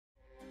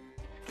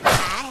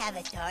have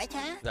a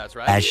daughter? That's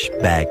right.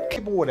 Flashback.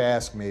 People would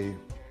ask me,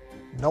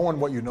 knowing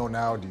what you know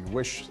now, do you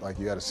wish like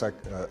you had a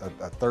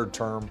third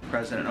term?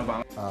 President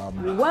Obama.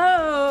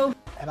 Whoa!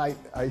 And I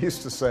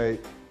used to say,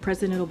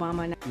 President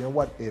Obama. you know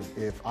what,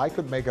 if I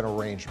could make an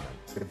arrangement,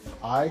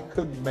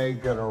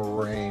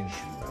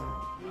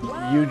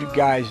 You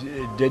guys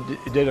did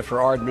it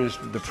for our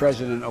the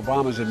President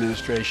Obama's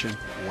administration,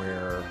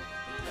 where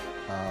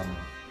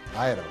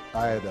I had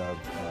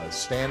a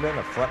stand-in,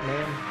 a front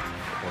man,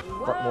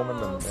 or front woman,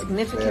 and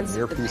they had an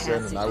earpiece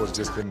in, and I was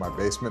just in my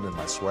basement in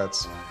my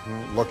sweats,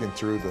 looking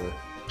through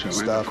the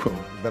stuff. And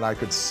then I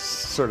could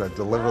sort of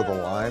deliver the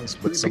lines,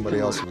 but somebody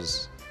else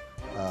was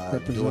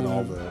doing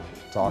all the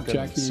talking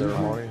and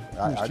ceremony.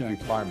 I'd be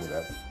fine with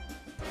that.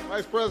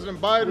 Vice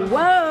President Biden.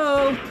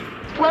 Whoa!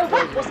 Well,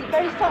 that wasn't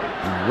very fun.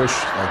 You wish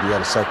like you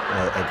had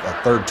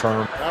a third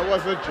term. That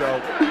was a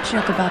joke.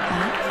 Joke about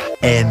that.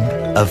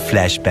 End of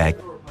flashback.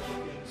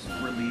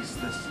 Release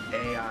this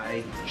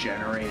AI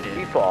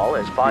generated fall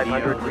as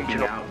 500 video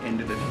regional out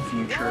into the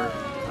future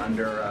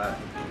under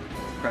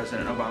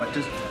President Obama.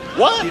 Just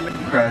what?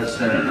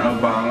 President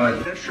Obama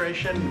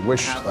administration. You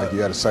wish like you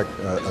had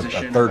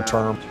a third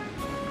term.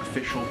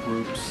 Official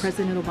groups.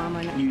 President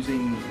Obama.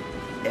 Using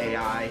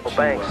AI.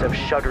 Banks have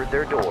shuttered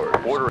their doors.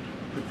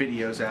 Put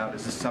videos out.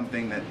 Is this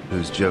something that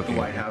the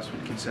White House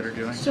would consider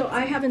doing? So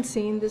I haven't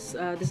seen this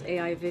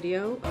AI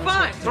video.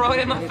 Fine, throw it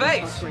in my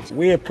face.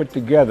 we have put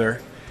together,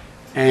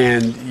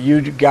 and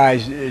you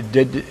guys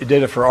did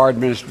it for our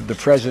the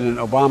President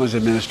Obama's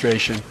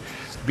administration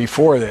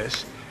before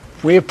this.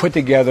 We have put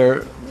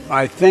together,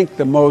 I think,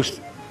 the most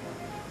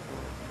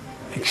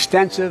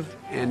extensive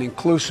and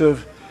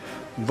inclusive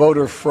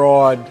voter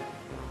fraud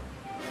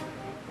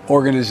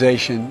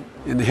organization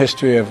in the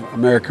history of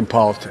American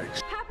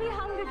politics.